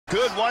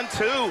Good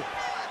 1-2.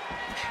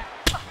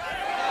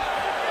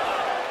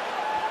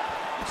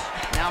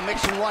 Now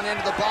mixing one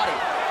into the body.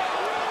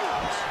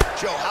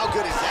 Joe, how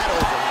good is that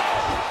overhand?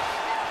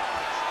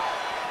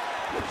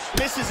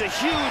 Misses a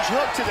huge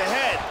hook to the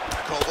head.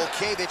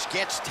 Kowalkiewicz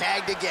gets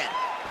tagged again.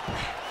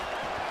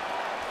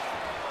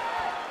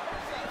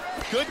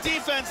 Good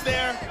defense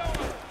there.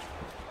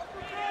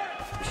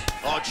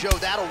 Oh, Joe,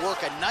 that'll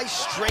work. A nice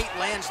straight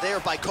lands there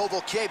by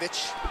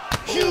Kowalkiewicz.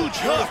 Huge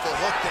hook. Beautiful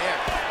hook there.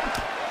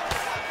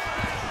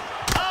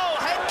 Oh,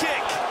 head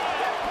kick.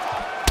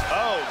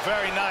 Oh,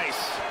 very nice.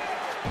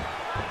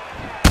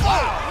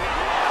 Wow.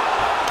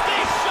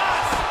 Big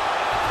shots.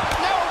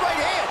 Now a right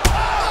hand.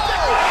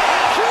 Oh,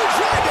 huge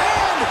right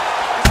hand.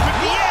 This could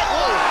be it.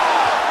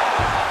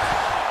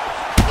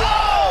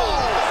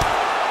 Oh.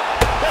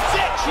 That's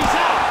it. She's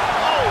out.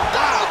 Oh,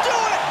 That'll do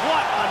it.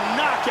 what a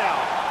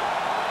knockout.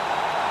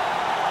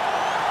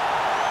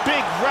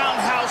 Big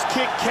roundhouse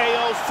kick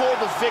KO for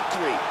the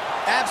victory.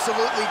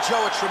 Absolutely,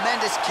 Joe, a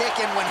tremendous kick,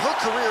 and when her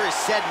career is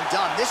said and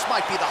done, this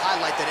might be the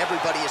highlight that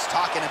everybody is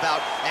talking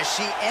about as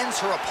she ends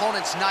her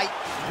opponent's night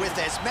with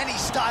as many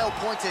style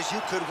points as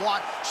you could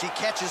want. She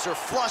catches her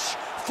flush,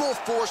 full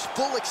force,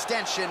 full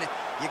extension.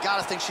 You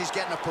gotta think she's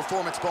getting a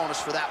performance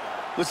bonus for that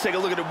one. Let's take a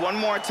look at it one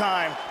more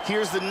time.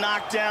 Here's the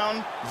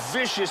knockdown,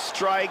 vicious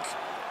strike.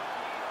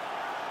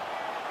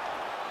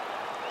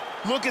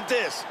 Look at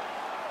this.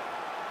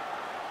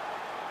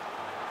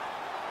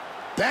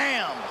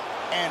 Bam,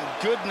 and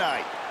good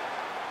night.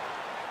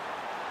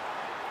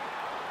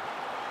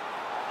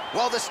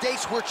 Well, the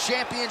stakes were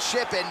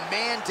championship, and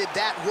man, did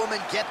that woman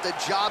get the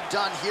job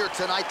done here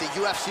tonight. The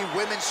UFC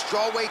Women's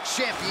Strawweight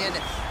Champion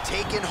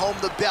taking home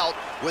the belt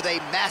with a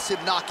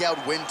massive knockout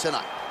win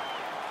tonight.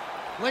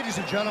 Ladies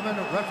and gentlemen,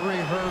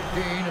 referee Herb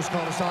Dean has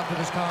called us on to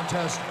this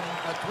contest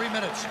at 3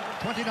 minutes,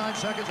 29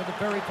 seconds of the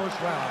very first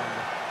round.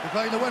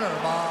 Declaring the winner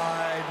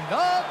by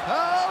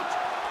knockout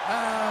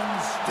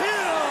and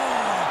still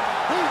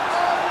the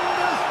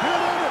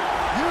undisputed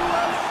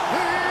UFC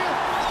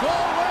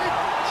Strawweight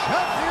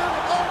Champion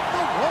of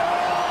the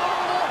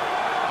world,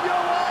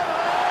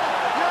 Joanna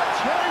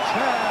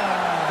Jędrzejczyk.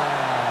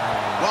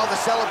 Well,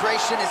 the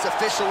celebration is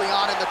officially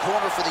on in the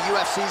corner for the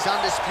UFC's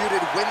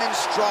undisputed Women's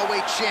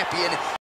Strawweight Champion.